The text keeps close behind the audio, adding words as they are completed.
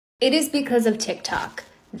It is because of TikTok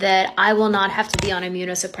that I will not have to be on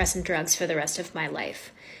immunosuppressant drugs for the rest of my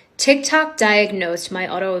life. TikTok diagnosed my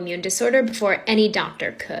autoimmune disorder before any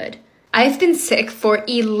doctor could. I've been sick for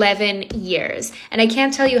 11 years, and I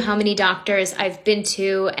can't tell you how many doctors I've been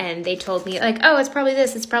to, and they told me like, oh, it's probably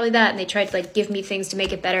this, it's probably that, and they tried to like give me things to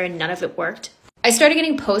make it better, and none of it worked. I started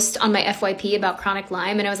getting posts on my FYP about chronic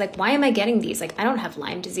Lyme, and I was like, why am I getting these? Like, I don't have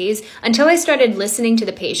Lyme disease. Until I started listening to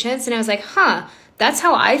the patients, and I was like, huh, that's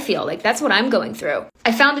how I feel. Like, that's what I'm going through.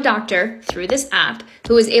 I found a doctor through this app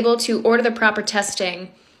who was able to order the proper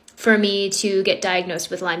testing for me to get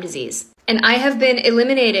diagnosed with Lyme disease. And I have been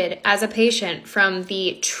eliminated as a patient from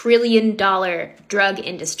the trillion-dollar drug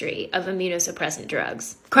industry of immunosuppressant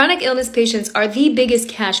drugs. Chronic illness patients are the biggest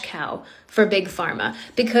cash cow for big pharma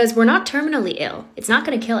because we're not terminally ill. It's not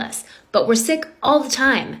going to kill us, but we're sick all the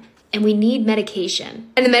time. And we need medication.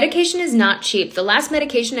 And the medication is not cheap. The last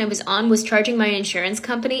medication I was on was charging my insurance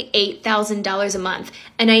company $8,000 a month,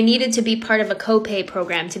 and I needed to be part of a copay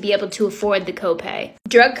program to be able to afford the copay.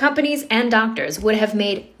 Drug companies and doctors would have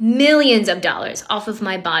made millions of dollars off of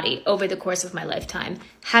my body over the course of my lifetime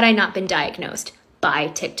had I not been diagnosed by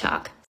TikTok.